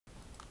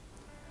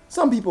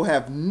Some people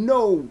have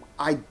no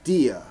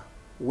idea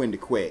when to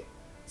quit.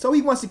 So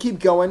he wants to keep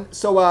going,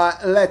 so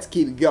let's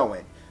keep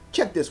going.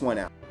 Check this one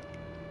out.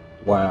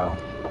 Wow.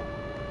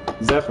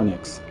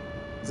 Zephyrnix.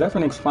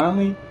 Zephyrnix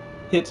finally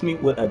hits me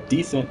with a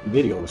decent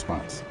video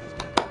response.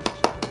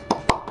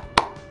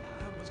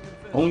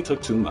 Only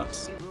took 2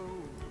 months.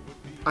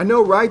 I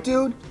know, right,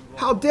 dude?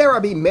 How dare I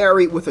be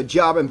married with a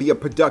job and be a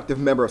productive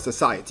member of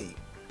society?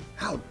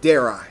 How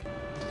dare I?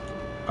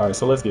 Alright,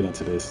 so let's get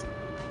into this.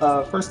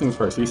 First things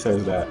first, he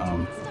says that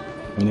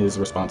in his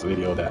response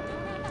video that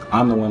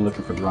I'm the one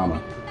looking for drama.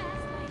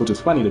 Which is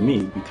funny to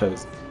me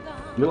because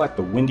you're like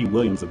the Wendy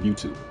Williams of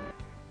YouTube.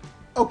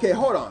 Okay,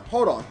 hold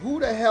on. Who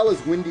the hell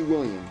is Wendy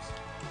Williams?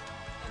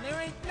 And there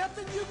ain't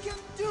nothing you can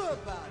do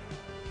about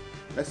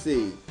it. Let's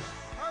see.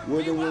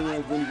 Wendy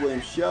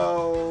Williams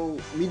show.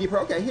 Media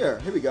Pro. Okay,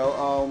 here we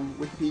go.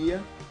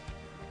 Wikipedia.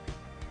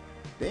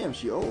 Damn,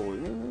 she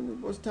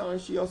old. Was telling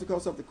she also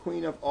calls herself the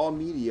queen of all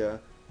media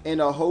and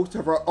a host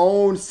of her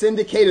own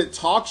syndicated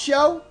talk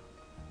show.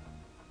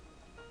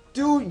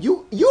 Dude,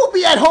 you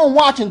be at home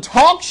watching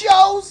talk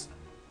shows?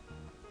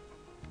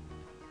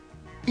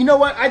 You know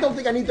what? I don't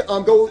think I need to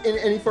go in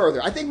any further.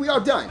 I think we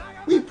are done.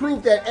 We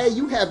proved that A,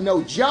 you have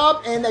no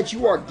job and that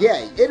you are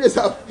gay. It is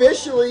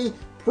officially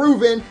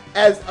proven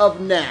as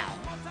of now.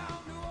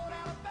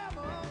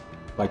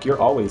 Like, you're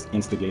always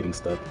instigating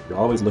stuff. You're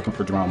always looking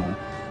for drama.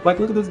 Like,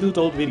 look at this dude's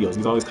old videos.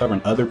 He's always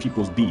covering other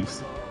people's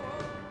beefs,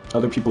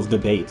 other people's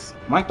debates.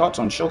 My thoughts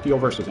on Shokyo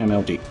versus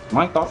MLG.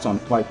 My thoughts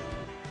on, like...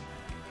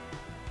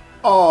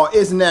 Oh,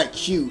 isn't that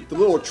cute? The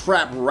little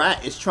trap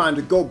rat is trying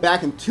to go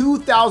back in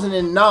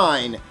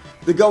 2009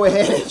 to go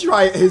ahead and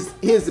try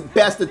his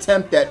best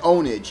attempt at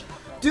ownage.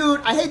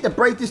 Dude, I hate to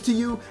break this to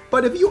you,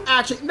 but if you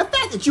actually, the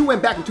fact that you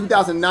went back in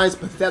 2009 is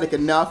pathetic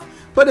enough,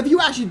 but if you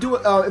actually do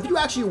it, if you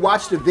actually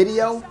watch the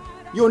video,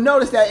 you'll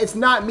notice that it's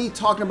not me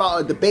talking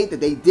about a debate that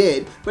they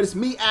did, but it's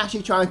me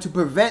actually trying to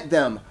prevent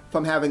them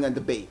from having a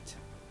debate.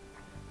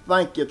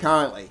 Thank you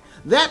kindly.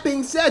 That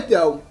being said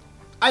though,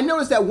 I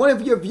noticed that one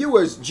of your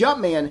viewers,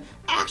 Jumpman,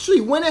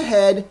 actually went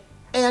ahead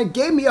and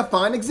gave me a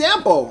fine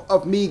example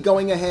of me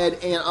going ahead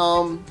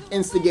and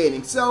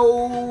instigating.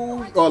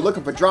 So, or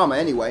looking for drama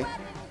anyway.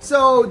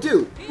 So,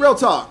 dude, real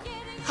talk.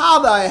 How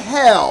the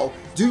hell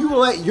do you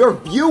let your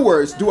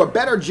viewers do a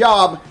better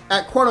job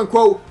at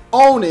quote-unquote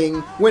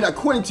owning when,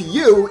 according to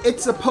you,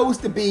 it's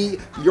supposed to be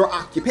your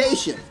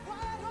occupation?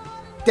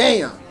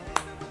 Damn.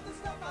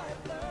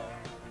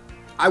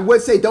 I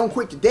would say don't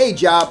quit your day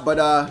job,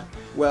 but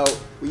well,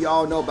 we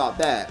all know about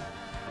that.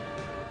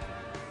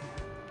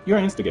 You're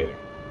an instigator.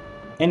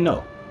 And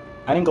no,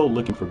 I didn't go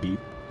looking for beef.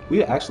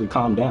 We actually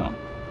calmed down.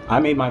 I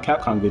made my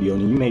Capcom video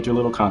and you made your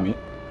little comment.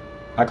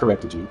 I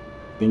corrected you.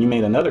 Then you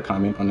made another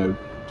comment on the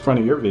front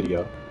of your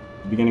video,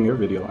 the beginning of your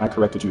video. I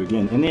corrected you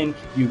again. And then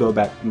you go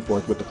back and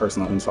forth with the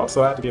personal insult.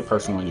 So I had to get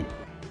personal on you.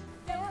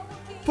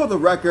 For the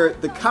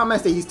record, the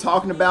comments that he's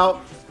talking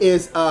about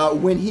is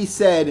when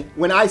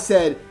I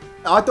said,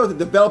 I thought the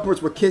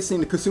developers were kissing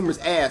the consumer's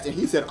ass, and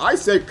he said, I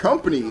said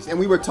companies, and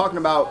we were talking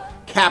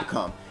about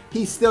Capcom.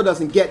 He still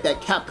doesn't get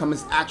that Capcom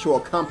is actual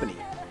company,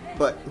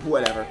 but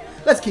whatever.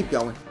 Let's keep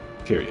going.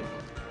 Period.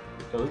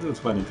 So this is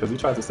funny, because he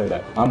tried to say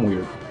that I'm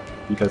weird,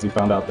 because he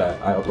found out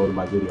that I uploaded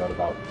my video at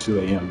about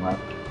 2 a.m., right?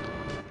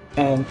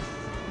 And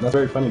that's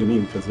very funny to me,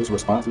 because his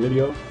response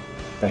video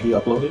that he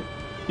uploaded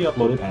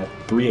at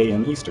 3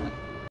 a.m. Eastern.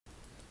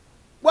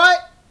 What?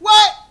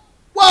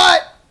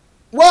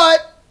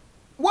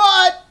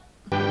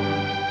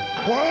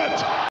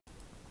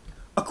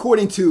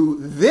 According to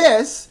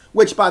this,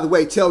 which by the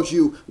way tells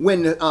you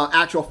when the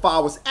actual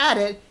file was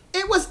added,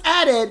 it was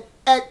added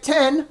at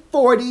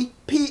 10:40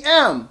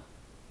 p.m.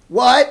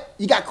 What?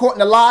 You got caught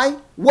in a lie?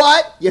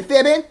 What? You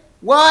fibbing?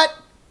 What?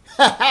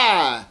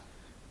 Haha.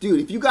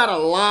 Dude, if you gotta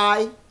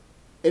lie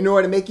in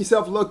order to make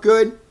yourself look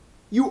good,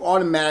 you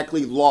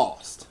automatically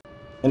lost.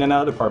 And then the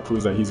other part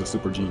proves that he's a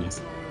super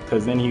genius.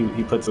 Because then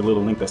he puts a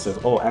little link that says,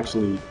 oh,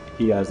 actually,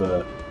 he has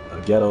a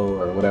ghetto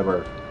or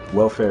whatever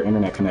welfare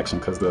internet connection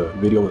because the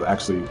video was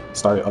actually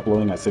started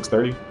uploading at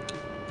 6:30.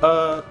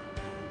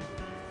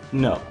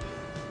 No.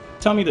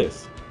 Tell me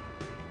this.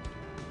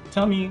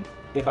 Tell me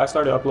if I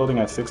started uploading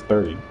at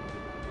 6:30,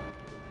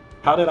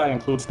 how did I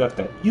include stuff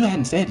that you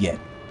hadn't said yet?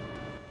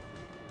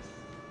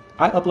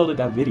 I uploaded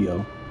that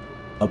video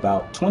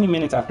about 20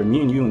 minutes after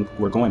me and you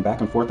were going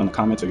back and forth on the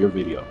comments of your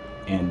video.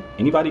 And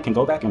anybody can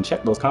go back and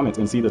check those comments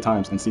and see the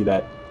times and see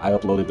that I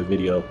uploaded the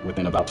video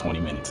within about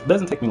 20 minutes. It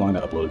doesn't take me long to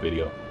upload a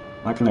video.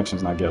 My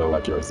connection's not ghetto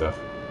like yours, Zeph.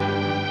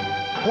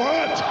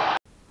 What?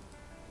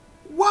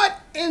 What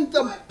in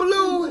the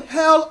blue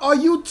hell are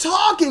you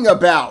talking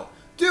about?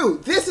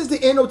 Dude, this is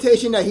the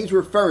annotation that he's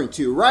referring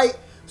to, right?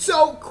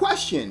 So,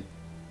 question.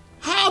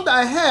 How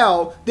the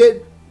hell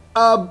did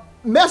a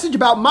message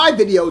about my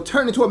video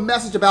turn into a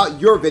message about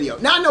your video?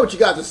 Now I know what you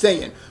guys are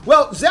saying.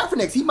 Well,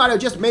 Zephyrnix, he might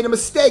have just made a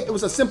mistake. It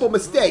was a simple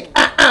mistake.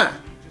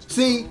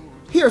 See,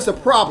 here's the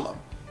problem.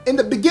 In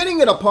the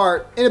beginning of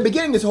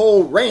this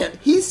whole rant,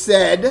 he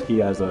said he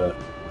has a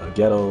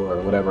ghetto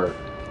or whatever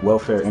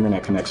welfare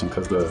internet connection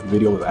because the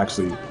video was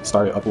actually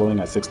started uploading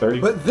at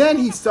 6:30. But then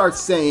he starts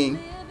saying,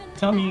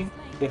 Tell me,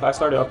 if I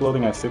started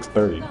uploading at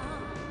 6:30,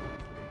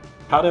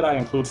 how did I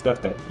include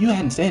stuff that you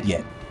hadn't said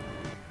yet?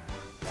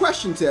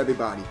 question to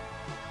everybody.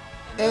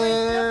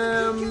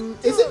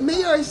 Is it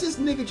me or is this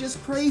nigga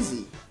just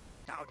crazy?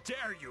 How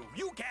dare you?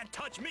 You can't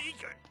touch me!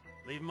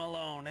 Leave him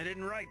alone. It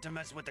isn't right to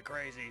mess with the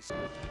crazies.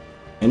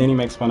 And then he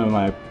makes fun of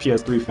my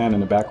PS3 fan in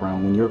the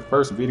background. When your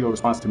first video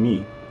response to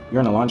me, you're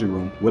in the laundry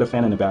room with a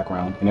fan in the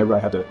background, and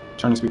everybody had to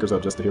turn the speakers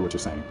up just to hear what you're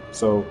saying.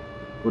 So,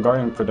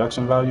 regarding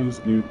production values,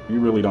 you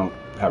really don't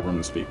have room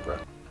to speak, bro.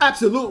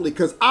 Absolutely,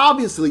 because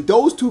obviously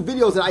those two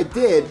videos that I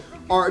did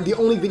are the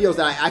only videos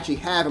that I actually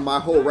have in my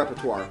whole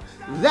repertoire.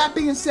 That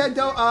being said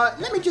though,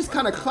 let me just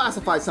kind of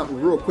classify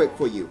something real quick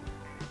for you.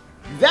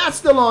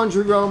 That's the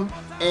laundry room,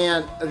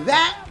 and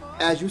that,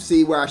 as you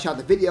see where I shot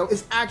the video,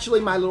 is actually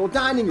my little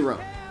dining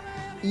room.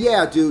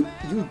 Yeah, dude,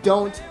 you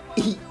don't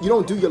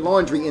do your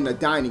laundry in the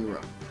dining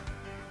room.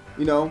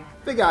 You know,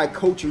 figure I'd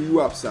coach you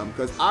up some,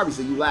 because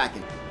obviously you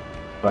lacking.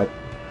 But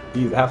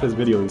half his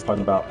video he's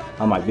talking about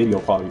how my video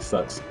quality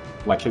sucks.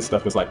 Like his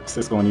stuff is like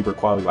Cisco and Ebert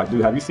quality. Like,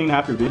 dude, have you seen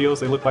half your videos?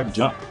 They look like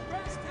junk.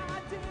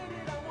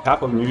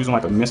 Half of them you're using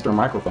like a Mr.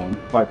 microphone.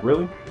 Like,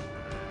 really?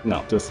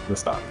 No, just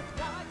stop.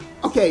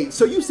 Okay,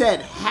 so you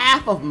said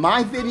half of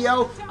my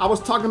video, I was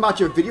talking about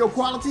your video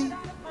quality?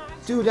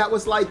 Dude, that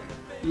was like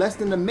less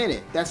than a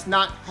minute. That's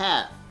not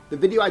half. The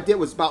video I did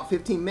was about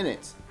 15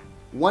 minutes.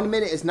 1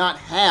 minute is not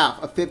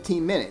half of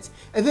 15 minutes.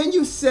 And then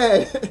you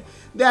said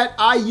that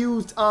I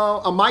used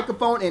a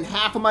microphone in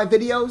half of my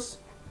videos.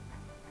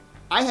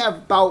 I have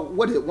about,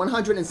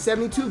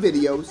 172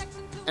 videos,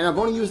 and I've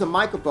only used a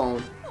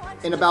microphone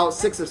in about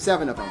 6 or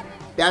 7 of them.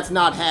 That's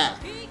not half.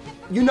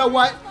 You know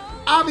what?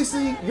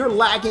 Obviously, you're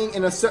lacking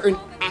in a certain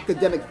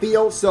academic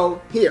field,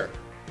 so here,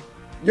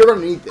 you're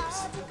gonna need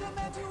this.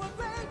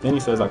 Then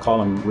he says I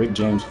call him Rick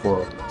James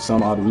for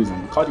some odd reason.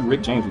 I called you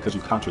Rick James because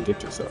you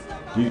contradict yourself.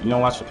 You don't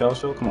watch Chappelle's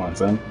Show? Come on,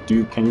 son.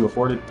 Can you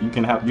afford it? You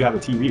have a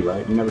TV,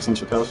 right? You never seen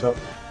Chappelle's Show?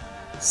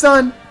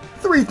 Son,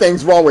 3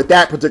 things wrong with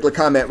that particular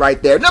comment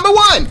right there. Number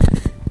 1,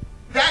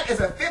 that is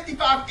a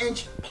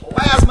 55-inch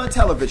plasma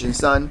television,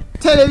 son.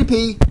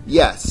 1080p,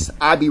 yes,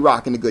 I be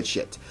rocking the good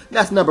shit.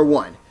 That's number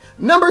 1.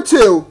 Number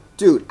 2,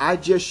 dude, I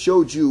just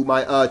showed you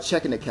my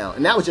checking account,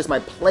 and that was just my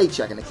Play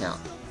checking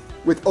account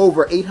with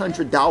over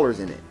 $800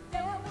 in it.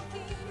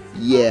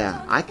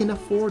 Yeah, I can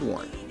afford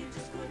one.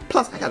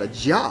 Plus, I got a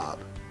job.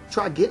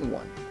 Try getting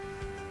one.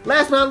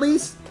 Last but not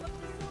least,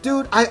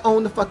 dude, I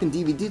own the fucking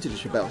DVD to the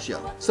Chappelle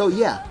Show. So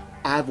yeah,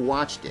 I've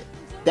watched it.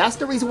 That's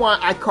the reason why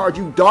I called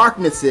you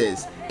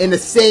Darknesses in the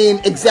same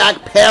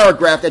exact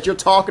paragraph that you're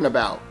talking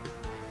about.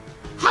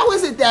 How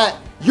is it that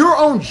your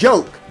own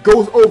joke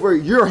goes over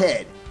your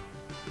head?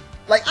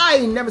 Like, I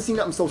ain't never seen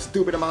nothing so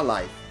stupid in my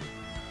life.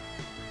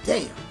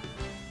 Damn.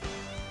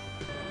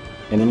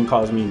 And then he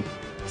calls me,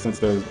 since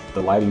the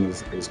lighting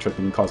is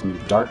tripping, he calls me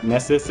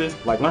Darknesses.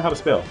 Like, learn how to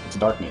spell. It's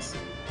darkness,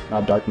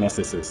 not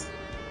Darknesses.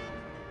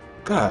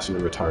 Gosh, you're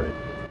retarded.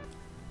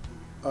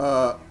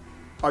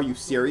 Are you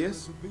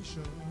serious?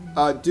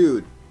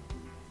 Dude,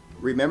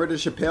 remember the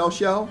Chappelle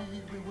Show?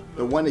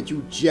 The one that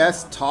you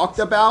just talked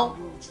about?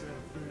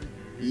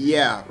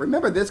 Yeah,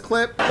 remember this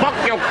clip?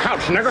 Fuck your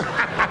couch, nigga.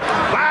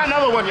 Buy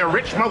another one, you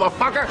rich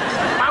motherfucker.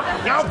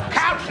 Fuck your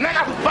couch,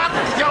 nigga. Fuck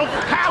your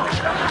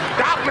couch.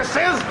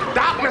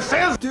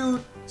 Darknesses.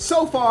 Dude,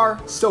 so far,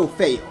 so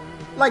fail.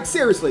 Like,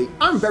 seriously,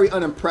 I'm very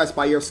unimpressed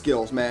by your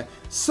skills, man.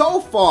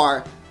 So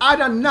far, I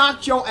done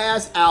knocked your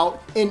ass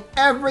out in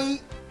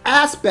every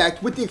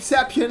aspect, with the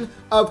exception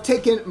of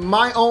taking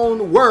my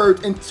own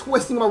words and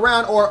twisting them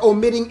around or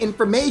omitting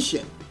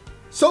information.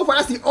 So far,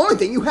 that's the only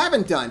thing you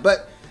haven't done,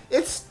 but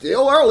it's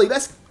still early.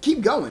 Let's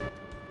keep going.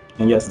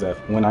 And yes, Zeph,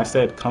 when I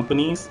said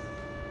companies,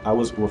 I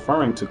was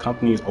referring to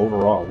companies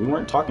overall. We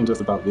weren't talking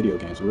just about video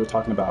games. We were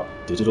talking about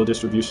digital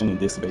distribution and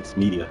disc-based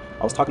media.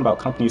 I was talking about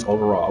companies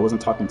overall. I wasn't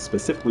talking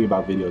specifically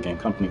about video game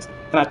companies,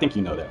 and I think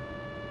you know that.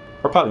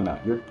 Or probably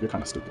not. You're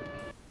kind of stupid.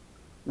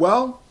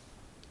 Well,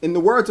 in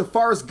the words of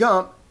Forrest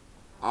Gump,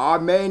 I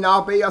may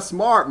not be a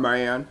smart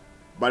man,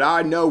 but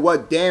I know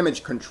what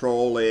damage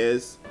control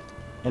is.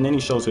 And then he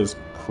shows his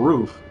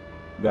proof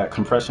that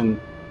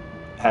compression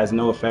has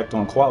no effect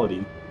on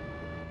quality,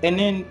 and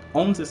then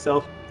owns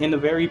itself in the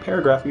very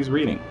paragraph he's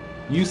reading.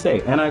 You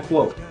say, and I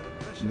quote,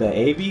 "The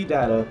AV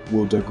data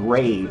will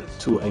degrade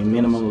to a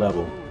minimum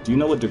level." Do you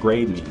know what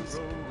degrade means?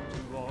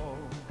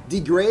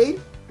 Degrade?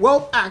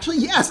 Well, actually,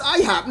 yes, I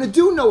happen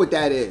to know what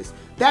that is.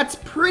 That's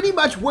pretty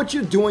much what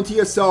you're doing to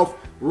yourself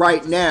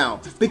right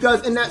now.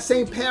 Because in that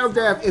same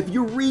paragraph, if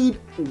you read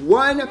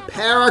one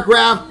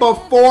paragraph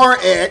before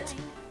it,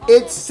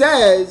 it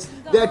says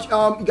that,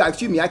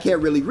 excuse me, I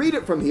can't really read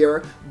it from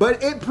here,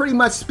 but it pretty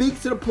much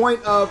speaks to the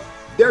point of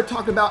they're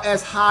talking about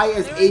as high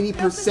as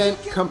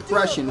 80%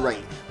 compression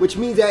rate, which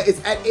means that it's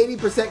at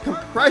 80%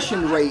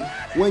 compression rate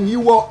when you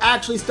will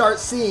actually start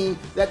seeing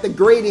that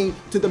degrading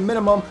to the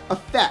minimum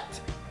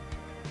effect.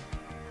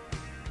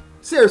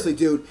 Seriously,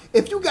 dude,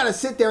 if you gotta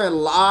sit there and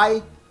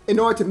lie in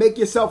order to make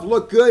yourself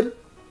look good,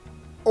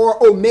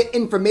 or omit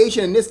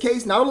information, in this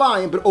case, not a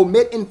lion, but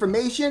omit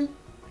information,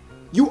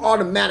 you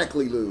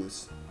automatically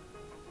lose.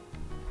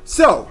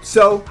 So,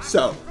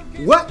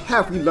 what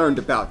have we learned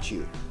about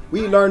you?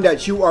 We learned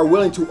that you are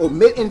willing to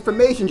omit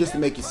information just to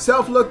make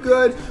yourself look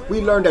good. We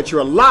learned that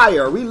you're a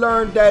liar. We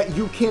learned that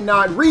you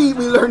cannot read.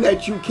 We learned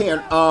that you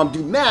can't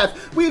do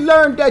math. We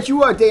learned that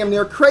you are damn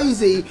near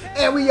crazy.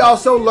 And we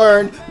also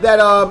learned that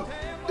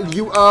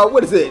you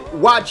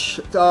watch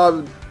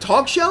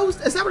talk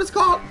shows? Is that what it's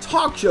called?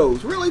 Talk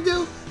shows. Really,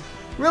 dude?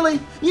 Really?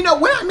 You know,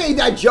 when I made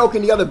that joke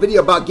in the other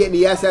video about getting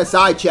the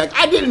SSI check,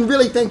 I didn't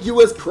really think you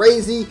was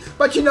crazy.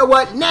 But you know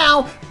what?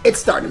 Now it's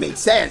starting to make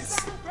sense.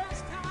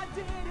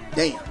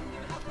 Damn.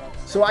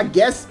 So I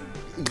guess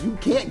you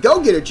can't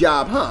go get a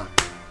job, huh?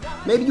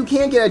 Maybe you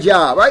can't get a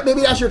job, right?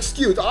 Maybe that's your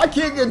excuse. Oh, I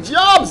can't get a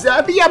job,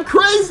 Zappy. I'm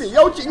crazy.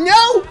 Don't you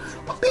know?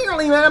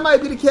 Apparently, man, that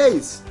might be the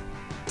case.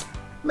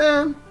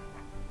 Man.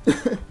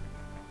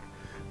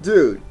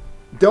 Dude,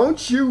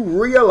 don't you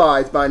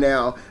realize by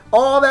now,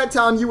 all that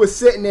time you were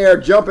sitting there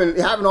jumping,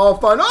 having all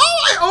fun. Oh,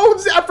 I own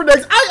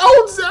Zephyrnix. I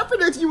own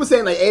Zephyrnix. You were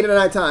saying like 8 or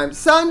 9 times.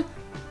 Son,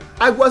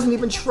 I wasn't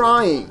even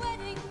trying.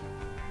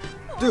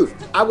 Dude,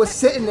 I was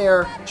sitting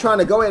there trying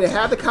to go ahead and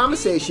have the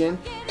conversation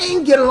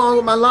and get along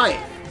with my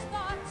life.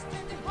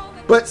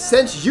 But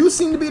since you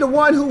seem to be the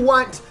one who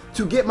wants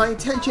to get my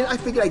attention, I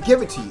figured I'd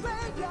give it to you.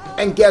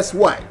 And guess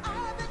what?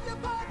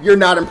 You're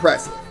not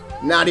impressive.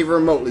 Not even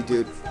remotely,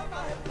 dude.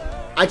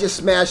 I just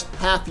smashed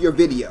half your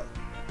video.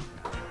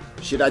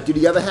 Should I do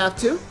the other half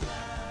too?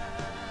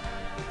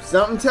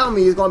 Something tell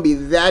me it's going to be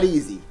that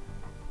easy.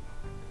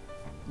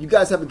 You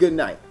guys have a good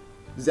night.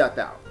 Zap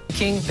out.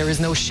 King, there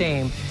is no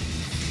shame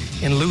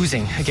in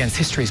losing against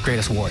history's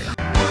greatest warrior.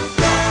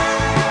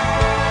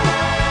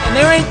 And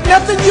there ain't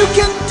nothing you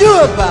can do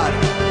about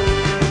it.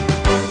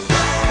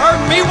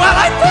 Pardon me while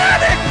I